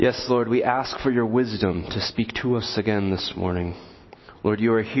Yes, Lord, we ask for your wisdom to speak to us again this morning. Lord,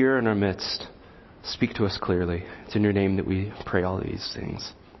 you are here in our midst. Speak to us clearly. It's in your name that we pray all these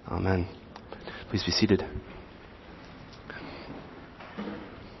things. Amen. Please be seated.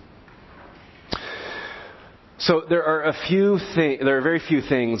 So there are very few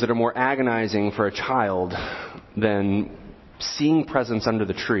things that are more agonizing for a child than seeing presents under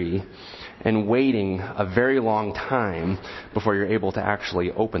the tree and waiting a very long time before you're able to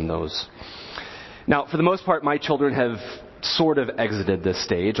actually open those. Now, for the most part, my children have sort of exited this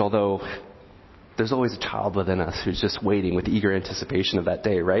stage, although there's always a child within us who's just waiting with eager anticipation of that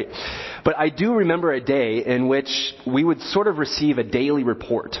day, right? But I do remember a day in which we would sort of receive a daily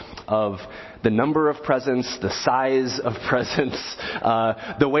report of the number of presents, the size of presents,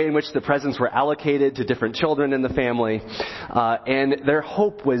 the way in which the presents were allocated to different children in the family, and their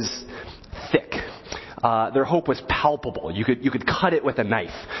hope was thick. Their hope was palpable. You could cut it with a knife.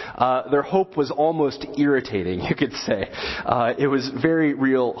 Their hope was almost irritating, you could say. It was very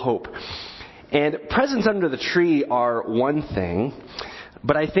real hope. And presents under the tree are one thing,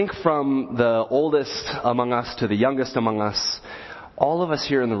 but I think from the oldest among us to the youngest among us, all of us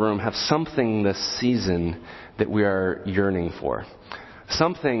here in the room have something this season that we are yearning for,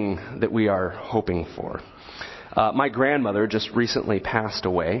 something that we are hoping for. My grandmother just recently passed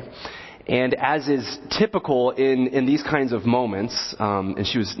away. And as is typical in these kinds of moments, and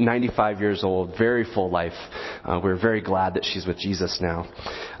she was 95 years old, very full life. We're very glad that she's with Jesus now.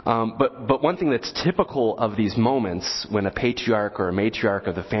 But one thing that's typical of these moments when a patriarch or a matriarch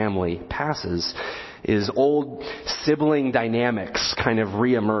of the family passes is old sibling dynamics kind of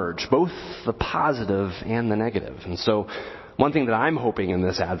reemerge, both the positive and the negative. And so one thing that I'm hoping in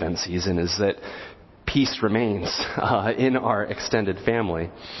this Advent season is that peace remains in our extended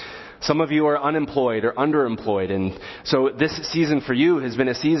family. Some of you are unemployed or underemployed, and so this season for you has been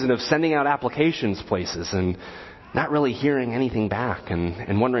a season of sending out applications places and not really hearing anything back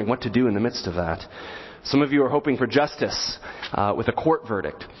and wondering what to do in the midst of that. Some of you are hoping for justice with a court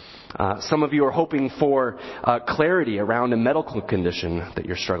verdict. Some of you are hoping for clarity around a medical condition that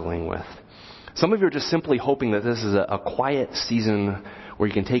you're struggling with. Some of you are just simply hoping that this is a quiet season where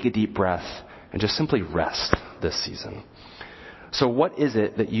you can take a deep breath and just simply rest this season. So what is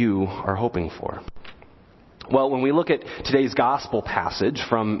it that you are hoping for? Well, when we look at today's gospel passage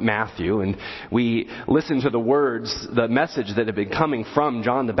from Matthew and we listen to the words, the message that have been coming from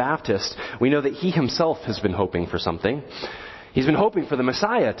John the Baptist, we know that he himself has been hoping for something. He's been hoping for the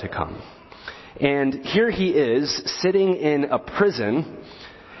Messiah to come. And here he is sitting in a prison,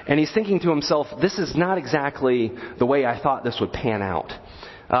 and he's thinking to himself, this is not exactly the way I thought this would pan out.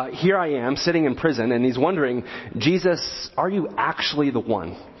 Here I am sitting in prison, and he's wondering, Jesus, are you actually the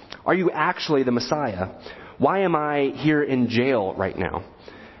one? Are you actually the Messiah? Why am I here in jail right now?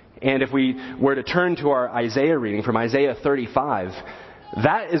 And if we were to turn to our Isaiah reading from Isaiah 35,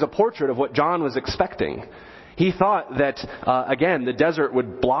 that is a portrait of what John was expecting. He thought that, again, the desert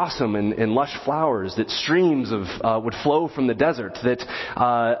would blossom in lush flowers, that streams would flow from the desert,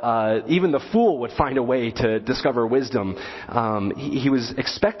 that even the fool would find a way to discover wisdom. He was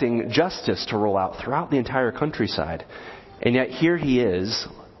expecting justice to roll out throughout the entire countryside. And yet here he is,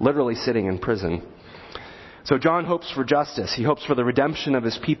 literally sitting in prison. So John hopes for justice. He hopes for the redemption of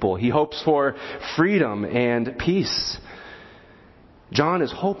his people. He hopes for freedom and peace. John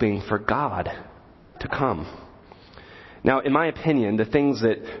is hoping for God to come. Now, in my opinion, the things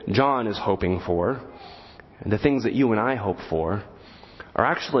that John is hoping for, and the things that you and I hope for, are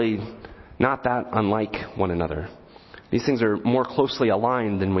actually not that unlike one another. These things are more closely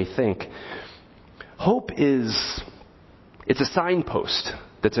aligned than we think. Hope it's a signpost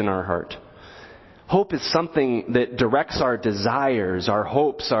that's in our heart. Hope is something that directs our desires, our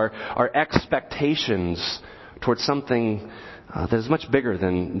hopes, our expectations towards something that is much bigger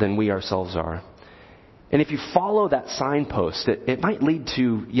than we ourselves are. And if you follow that signpost, it might lead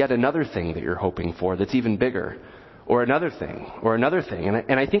to yet another thing that you're hoping for that's even bigger, or another thing, or another thing.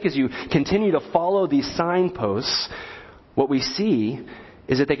 And I think as you continue to follow these signposts, what we see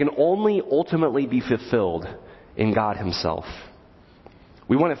is that they can only ultimately be fulfilled in God Himself.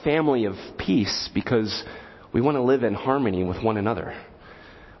 We want a family of peace because we want to live in harmony with one another.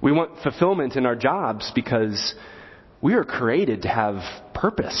 We want fulfillment in our jobs because we are created to have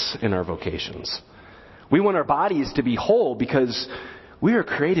purpose in our vocations. We want our bodies to be whole because we are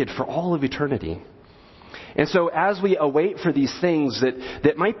created for all of eternity. And so as we await for these things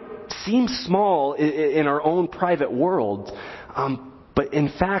that might seem small in our own private world, but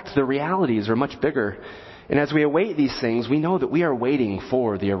in fact the realities are much bigger. And as we await these things, we know that we are waiting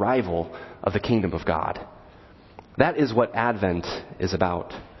for the arrival of the kingdom of God. That is what Advent is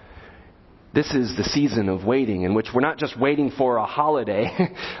about. This is the season of waiting in which we're not just waiting for a holiday.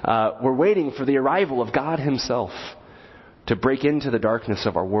 We're waiting for the arrival of God himself to break into the darkness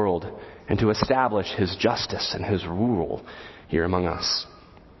of our world and to establish his justice and his rule here among us.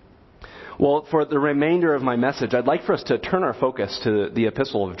 Well, for the remainder of my message, I'd like for us to turn our focus to the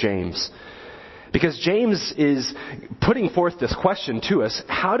epistle of James. Because James is putting forth this question to us: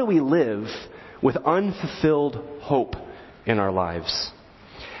 how do we live with unfulfilled hope in our lives?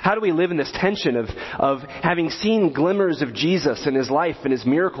 How do we live in this tension of having seen glimmers of Jesus and his life and his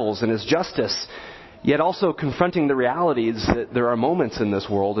miracles and his justice, yet also confronting the realities that there are moments in this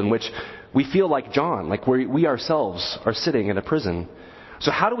world in which we feel like John, like we ourselves are sitting in a prison?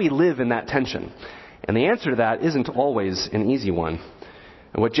 So how do we live in that tension? And the answer to that isn't always an easy one.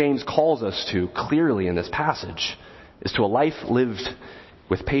 And what James calls us to clearly in this passage is to a life lived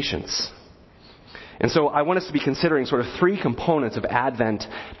with patience. And so I want us to be considering sort of three components of Advent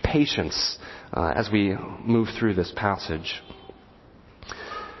patience as we move through this passage.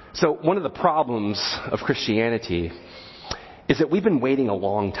 So one of the problems of Christianity is that we've been waiting a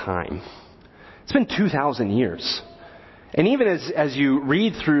long time. It's been 2,000 years. And even as you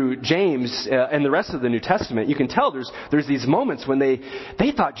read through James and the rest of the New Testament, you can tell there's these moments when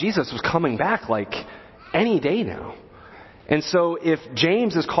they thought Jesus was coming back like any day now. And so if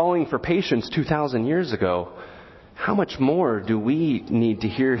James is calling for patience 2,000 years ago, how much more do we need to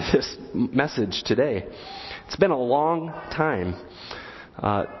hear this message today? It's been a long time.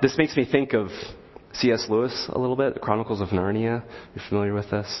 This makes me think of C.S. Lewis a little bit, The Chronicles of Narnia. You're familiar with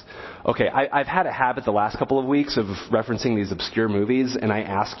this? Okay, I've had a habit the last couple of weeks of referencing these obscure movies, and I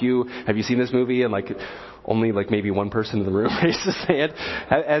ask you, have you seen this movie? And only maybe one person in the room raised his hand.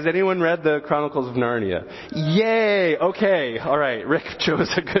 Has anyone read The Chronicles of Narnia? Yay! Okay, all right. Rick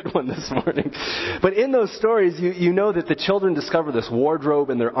chose a good one this morning. But in those stories, you know that the children discover this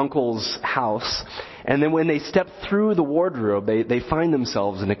wardrobe in their uncle's house. And then when they step through the wardrobe, they find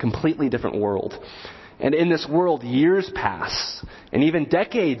themselves in a completely different world. And in this world, years pass, and even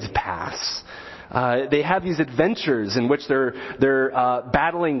decades pass. They have these adventures in which they're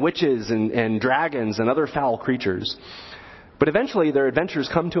battling witches and dragons and other foul creatures. But eventually their adventures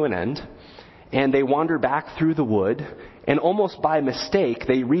come to an end, and they wander back through the wood, and almost by mistake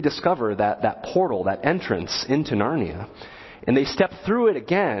they rediscover that portal, that entrance into Narnia. And they step through it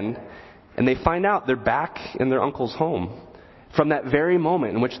again, and they find out they're back in their uncle's home from that very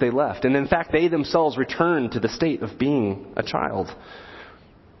moment in which they left. And in fact, they themselves return to the state of being a child.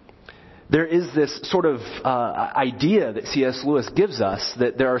 There is this sort of idea that C.S. Lewis gives us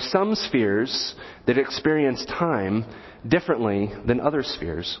that there are some spheres that experience time differently than other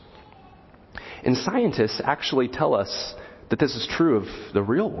spheres. And scientists actually tell us that this is true of the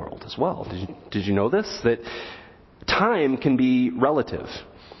real world as well. Did you know this? That time can be relative.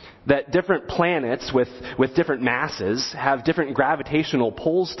 That different planets with different masses have different gravitational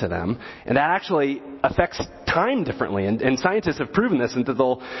pulls to them, and that actually affects time differently. And scientists have proven this, and that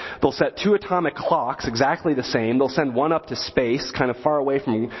they'll set two atomic clocks exactly the same. They'll send one up to space, kind of far away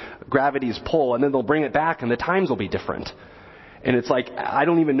from gravity's pull, and then they'll bring it back, and the times will be different. And it's like, I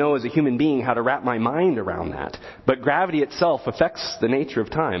don't even know as a human being how to wrap my mind around that. But gravity itself affects the nature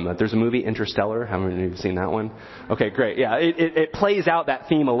of time. There's a movie, Interstellar. How many of you have seen that one? Okay, great. Yeah, it plays out that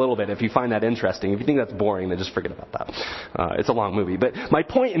theme a little bit if you find that interesting. If you think that's boring, then just forget about that. It's a long movie. But my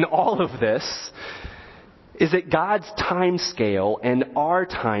point in all of this is that God's time scale and our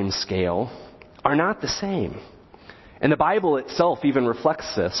time scale are not the same. And the Bible itself even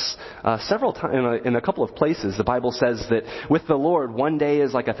reflects this. Several times, in a couple of places, the Bible says that with the Lord, one day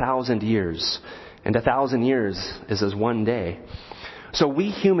is like 1,000 years, and 1,000 years is as one day. So we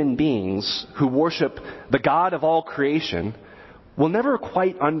human beings who worship the God of all creation will never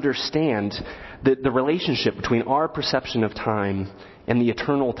quite understand the relationship between our perception of time and the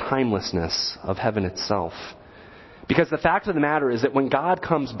eternal timelessness of heaven itself. Because the fact of the matter is that when God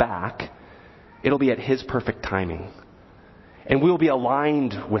comes back, it'll be at His perfect timing. And we'll be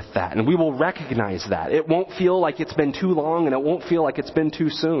aligned with that. And we will recognize that. It won't feel like it's been too long, and it won't feel like it's been too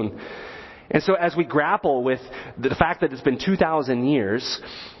soon. And so as we grapple with the fact that it's been 2,000 years,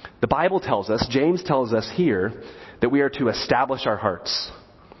 the Bible tells us, James tells us here, that we are to establish our hearts.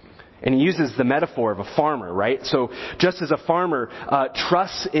 And he uses the metaphor of a farmer, right? So just as a farmer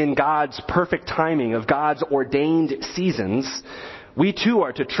trusts in God's perfect timing of God's ordained seasons, we too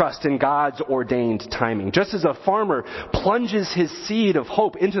are to trust in God's ordained timing. Just as a farmer plunges his seed of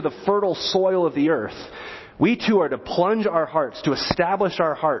hope into the fertile soil of the earth, we too are to plunge our hearts, to establish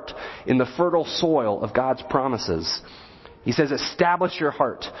our heart in the fertile soil of God's promises. He says, establish your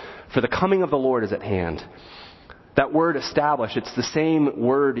heart, for the coming of the Lord is at hand. That word establish, it's the same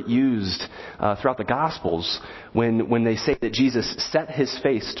word used throughout the Gospels when they say that Jesus set his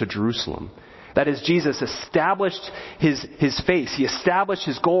face to Jerusalem. That is, Jesus established his face. He established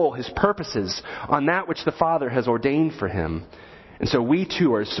his goal, his purposes on that which the Father has ordained for him. And so we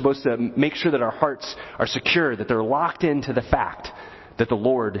too are supposed to make sure that our hearts are secure, that they're locked into the fact that the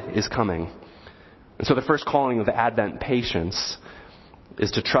Lord is coming. And so the first calling of the Advent patience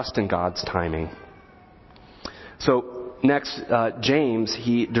is to trust in God's timing. So next, James,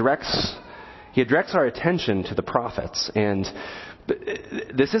 he directs our attention to the prophets. And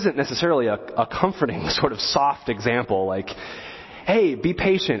this isn't necessarily a comforting sort of soft example like, hey, be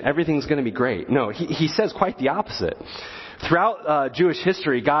patient, everything's going to be great. No, he says quite the opposite. Throughout Jewish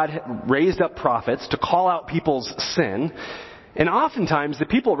history, God raised up prophets to call out people's sin. And oftentimes the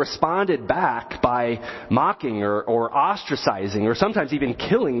people responded back by mocking or ostracizing or sometimes even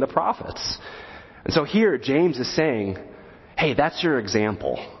killing the prophets. And so here James is saying, hey, that's your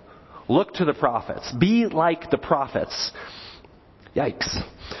example. Look to the prophets. Be like the prophets. Yikes.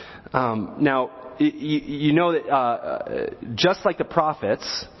 Now, you know that just like the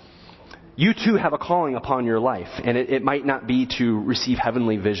prophets, you too have a calling upon your life. And it might not be to receive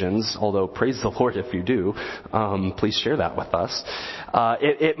heavenly visions, although praise the Lord if you do. Please share that with us.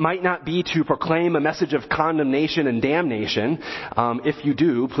 It might not be to proclaim a message of condemnation and damnation. If you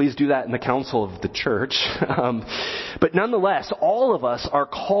do, please do that in the council of the church. But nonetheless, all of us are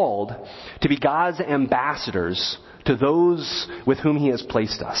called to be God's ambassadors to those with whom he has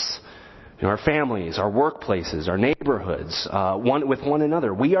placed us. In our families, our workplaces, our neighborhoods, with one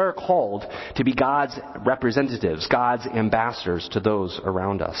another. We are called to be God's representatives, God's ambassadors to those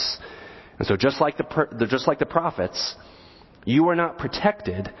around us. And so just like the prophets, you are not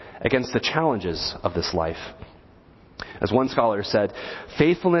protected against the challenges of this life. As one scholar said,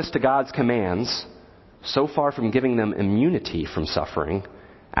 faithfulness to God's commands, so far from giving them immunity from suffering,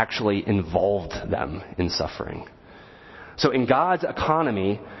 actually involved them in suffering. So in God's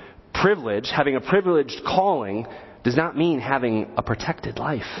economy, having a privileged calling, does not mean having a protected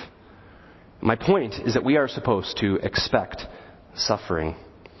life. My point is that we are supposed to expect suffering.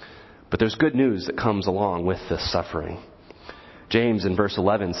 But there's good news that comes along with this suffering. James in verse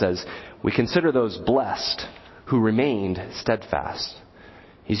 11 says, we consider those blessed who remained steadfast.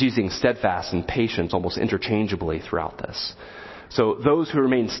 He's using steadfast and patience almost interchangeably throughout this. So those who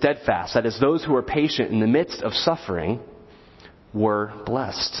remain steadfast, that is, those who are patient in the midst of suffering, were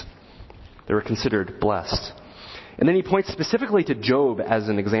blessed. They were considered blessed. And then he points specifically to Job as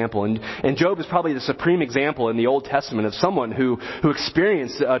an example. And Job is probably the supreme example in the Old Testament of someone who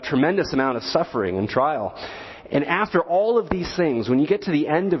experienced a tremendous amount of suffering and trial. And after all of these things, when you get to the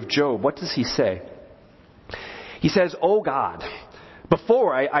end of Job, what does he say? He says, "O God,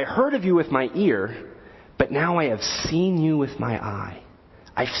 before I heard of you with my ear, but now I have seen you with my eye.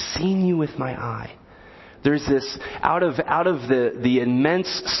 I've seen you with my eye." There's this, out of the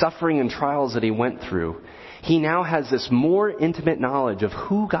immense suffering and trials that he went through, he now has this more intimate knowledge of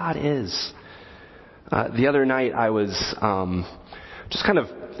who God is. The other night I was just kind of,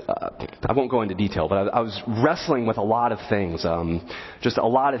 I won't go into detail, but I was wrestling with a lot of things, just a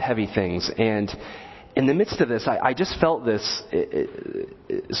lot of heavy things. And in the midst of this, I just felt this,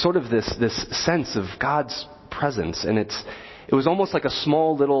 sort of this sense of God's presence. And it was almost like a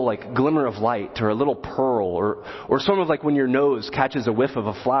small little like glimmer of light or a little pearl or sort of like when your nose catches a whiff of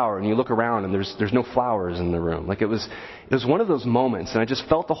a flower and you look around and there's no flowers in the room. Like it was one of those moments, and I just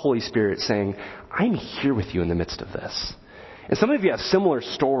felt the Holy Spirit saying, I'm here with you in the midst of this. And some of you have similar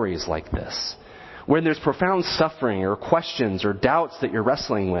stories like this, where there's profound suffering or questions or doubts that you're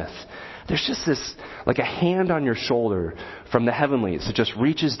wrestling with. There's just this, like a hand on your shoulder from the heavenlies that just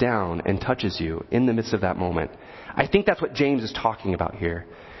reaches down and touches you in the midst of that moment. I think that's what James is talking about here.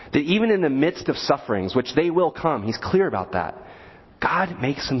 That even in the midst of sufferings, which they will come, he's clear about that, God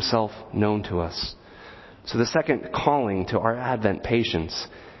makes himself known to us. So the second calling to our Advent patience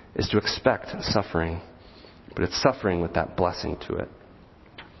is to expect suffering. But it's suffering with that blessing to it.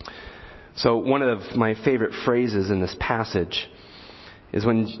 So one of my favorite phrases in this passage is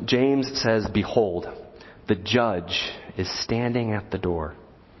when James says, "Behold, the judge is standing at the door."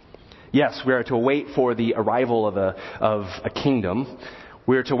 Yes, we are to wait for the arrival of a kingdom.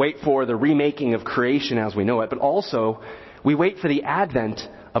 We are to wait for the remaking of creation as we know it. But also, we wait for the advent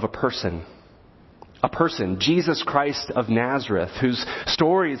of a person. a person, Jesus Christ of Nazareth, whose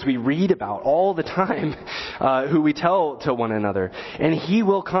stories we read about all the time, who we tell to one another. And he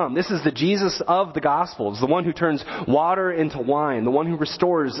will come. This is the Jesus of the Gospels, the one who turns water into wine, the one who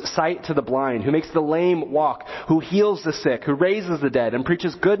restores sight to the blind, who makes the lame walk, who heals the sick, who raises the dead, and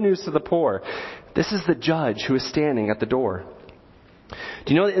preaches good news to the poor. This is the judge who is standing at the door.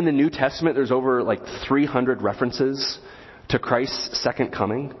 Do you know that in the New Testament there's over 300 references to Christ's second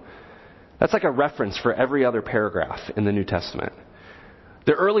coming? That's like a reference for every other paragraph in the New Testament.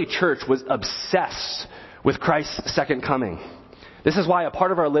 The early church was obsessed with Christ's second coming. This is why a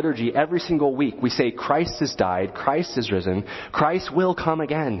part of our liturgy every single week we say Christ has died, Christ is risen, Christ will come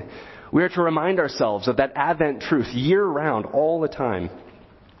again. We are to remind ourselves of that Advent truth year-round, all the time.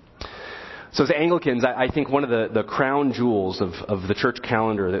 So as Anglicans, I think one of the crown jewels of the church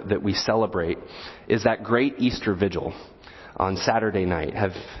calendar that we celebrate is that great Easter Vigil on Saturday night.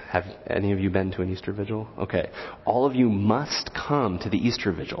 Have any of you been to an Easter Vigil? Okay. All of you must come to the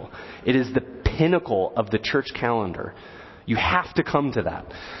Easter Vigil. It is the pinnacle of the church calendar. You have to come to that.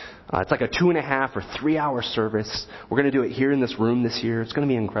 It's like a 2.5 or 3 hour service. We're going to do it here in this room this year. It's going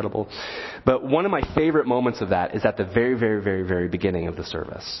to be incredible. But one of my favorite moments of that is at the very, very, very, very beginning of the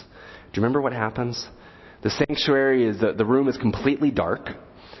service. Do you remember what happens? The sanctuary is, the room is completely dark.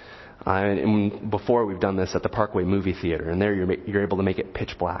 And before we've done this at the Parkway movie theater, and there you're able to make it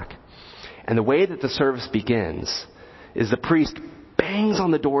pitch black. And the way that the service begins is the priest bangs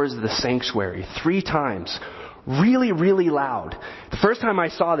on the doors of the sanctuary 3 times, really, really loud. The first time I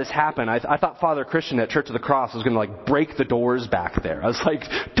saw this happen, I thought Father Christian at Church of the Cross was going to break the doors back there. I was like,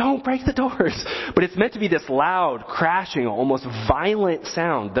 don't break the doors. But it's meant to be this loud, crashing, almost violent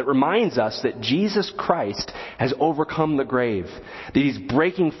sound that reminds us that Jesus Christ has overcome the grave, that he's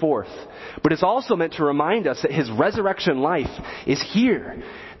breaking forth. But it's also meant to remind us that his resurrection life is here,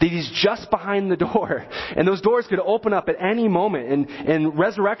 that he's just behind the door. And those doors could open up at any moment, and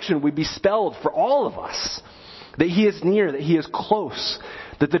resurrection would be spelled for all of us. That he is near, that he is close,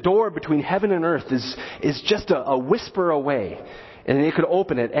 that the door between heaven and earth is just a whisper away, and it could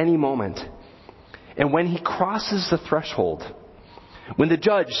open at any moment. And when he crosses the threshold, when the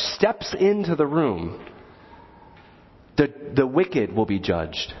judge steps into the room, the wicked will be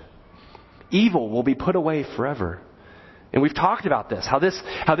judged. Evil will be put away forever. And we've talked about this, how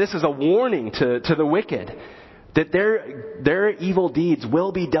this is a warning to the wicked, that their evil deeds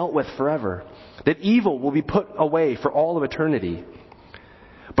will be dealt with forever. That evil will be put away for all of eternity.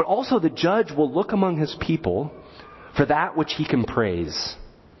 But also the judge will look among his people for that which he can praise.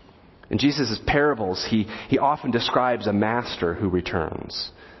 In Jesus' parables, he often describes a master who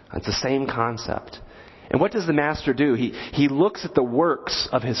returns. It's the same concept. And what does the master do? He looks at the works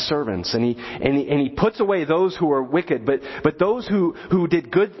of his servants, and he puts away those who are wicked, but those who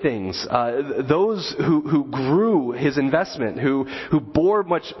did good things, those who grew his investment, who bore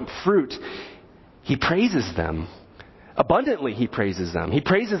much fruit, he praises them. Abundantly he praises them. He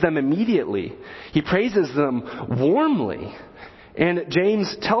praises them immediately. He praises them warmly. And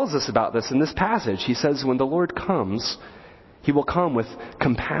James tells us about this in this passage. He says, when the Lord comes, he will come with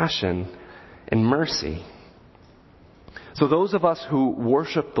compassion and mercy. So those of us who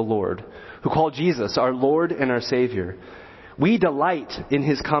worship the Lord, who call Jesus our Lord and our Savior, we delight in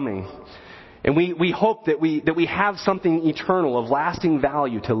his coming. And we hope that we have something eternal of lasting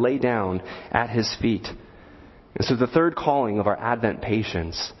value to lay down at his feet. And so the third calling of our Advent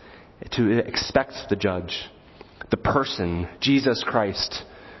patience, to expect the judge, the person, Jesus Christ,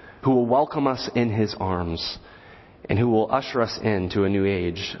 who will welcome us in his arms and who will usher us into a new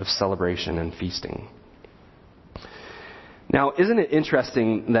age of celebration and feasting. Now, isn't it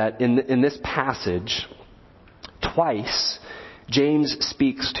interesting that in this passage, twice, James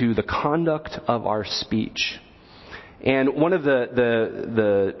speaks to the conduct of our speech. And one of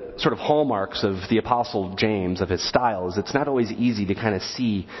the sort of hallmarks of the Apostle James, of his style, is it's not always easy to kind of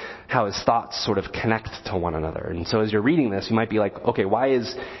see how his thoughts sort of connect to one another. And so as you're reading this, you might be like, okay, why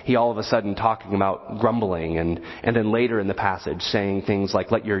is he all of a sudden talking about grumbling? And then later in the passage saying things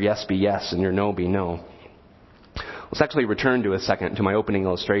like, let your yes be yes and your no be no. Let's actually return to a second to my opening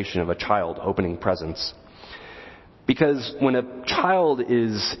illustration of a child opening presents. Because when a child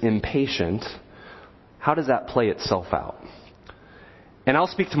is impatient, how does that play itself out? And I'll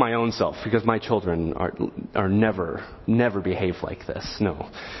speak to my own self, because my children are never behave like this, no.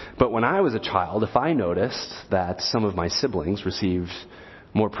 But when I was a child, if I noticed that some of my siblings received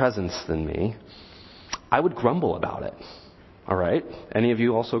more presents than me, I would grumble about it. All right? Any of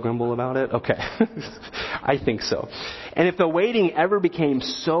you also grumble about it? Okay. I think so. And if the waiting ever became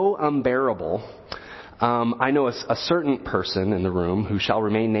so unbearable, I know a certain person in the room who shall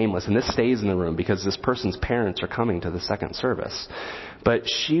remain nameless, and this stays in the room because this person's parents are coming to the second service. But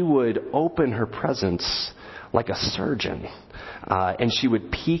she would open her presents like a surgeon. And she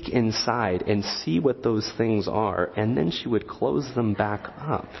would peek inside and see what those things are, and then she would close them back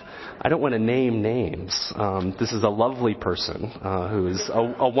up. I don't want to name names. This is a lovely person who is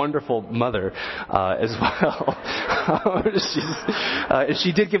a wonderful mother as well.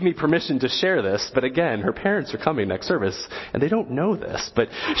 She did give me permission to share this, but again, her parents are coming next service, and they don't know this. But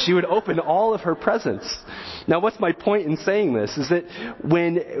she would open all of her presents. Now, what's my point in saying this is that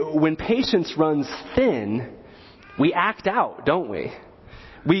when patience runs thin, we act out, don't we?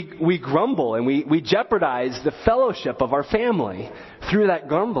 We grumble and we jeopardize the fellowship of our family through that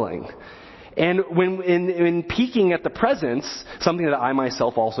grumbling. And when in peeking at the presence, something that I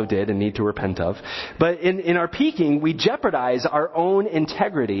myself also did and need to repent of, but in our peeking, we jeopardize our own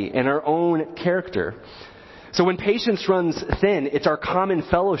integrity and our own character. So when patience runs thin, it's our common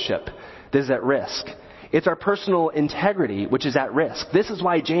fellowship that is at risk. It's our personal integrity which is at risk. This is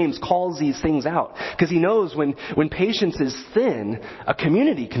why James calls these things out. Because he knows when patience is thin, a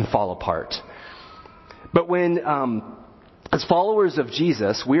community can fall apart. But as followers of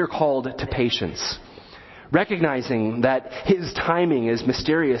Jesus, we are called to patience. Recognizing that His timing is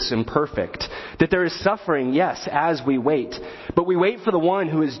mysterious and perfect. That there is suffering, yes, as we wait. But we wait for the one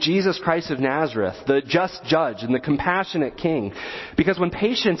who is Jesus Christ of Nazareth, the just judge and the compassionate King. Because when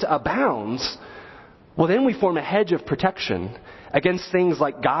patience abounds, well, then we form a hedge of protection against things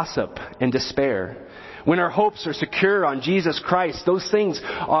like gossip and despair. When our hopes are secure on Jesus Christ, those things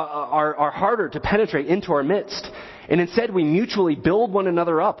are harder to penetrate into our midst. And instead, we mutually build one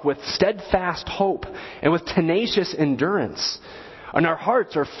another up with steadfast hope and with tenacious endurance. And our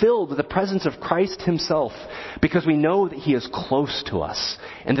hearts are filled with the presence of Christ Himself because we know that He is close to us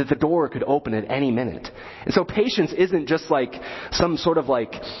and that the door could open at any minute. And so patience isn't just like some sort of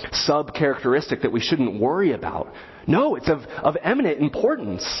like sub-characteristic that we shouldn't worry about. No, it's of eminent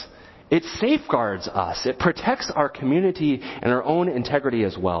importance. It safeguards us. It protects our community and our own integrity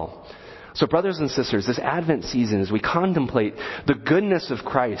as well. So brothers and sisters, this Advent season, as we contemplate the goodness of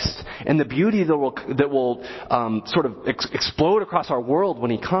Christ and the beauty that will sort of explode across our world when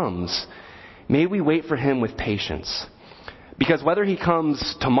He comes, may we wait for Him with patience. Because whether He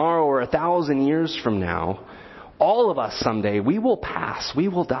comes tomorrow or 1,000 years from now, all of us someday, we will pass, we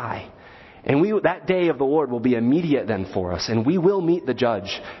will die. And that day of the Lord will be immediate then for us, and we will meet the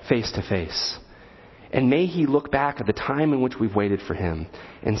Judge face to face. And may He look back at the time in which we've waited for Him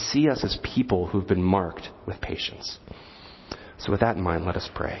and see us as people who've been marked with patience. So with that in mind, let us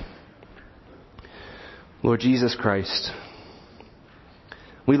pray. Lord Jesus Christ,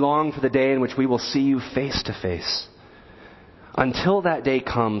 we long for the day in which we will see You face to face. Until that day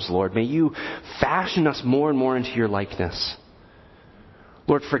comes, Lord, may You fashion us more and more into Your likeness.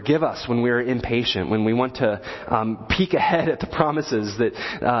 Lord, forgive us when we are impatient, when we want to peek ahead at the promises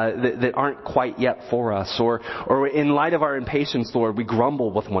that aren't quite yet for us. Or in light of our impatience, Lord, we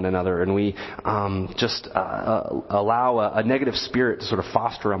grumble with one another and we just allow a negative spirit to sort of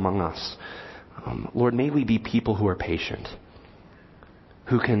foster among us. Lord, may we be people who are patient,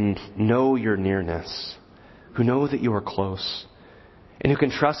 who can know Your nearness, who know that You are close, and who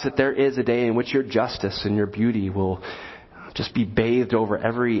can trust that there is a day in which Your justice and Your beauty will just be bathed over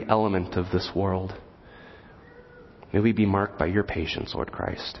every element of this world. May we be marked by Your patience, Lord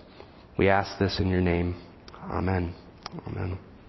Christ. We ask this in Your name. Amen. Amen.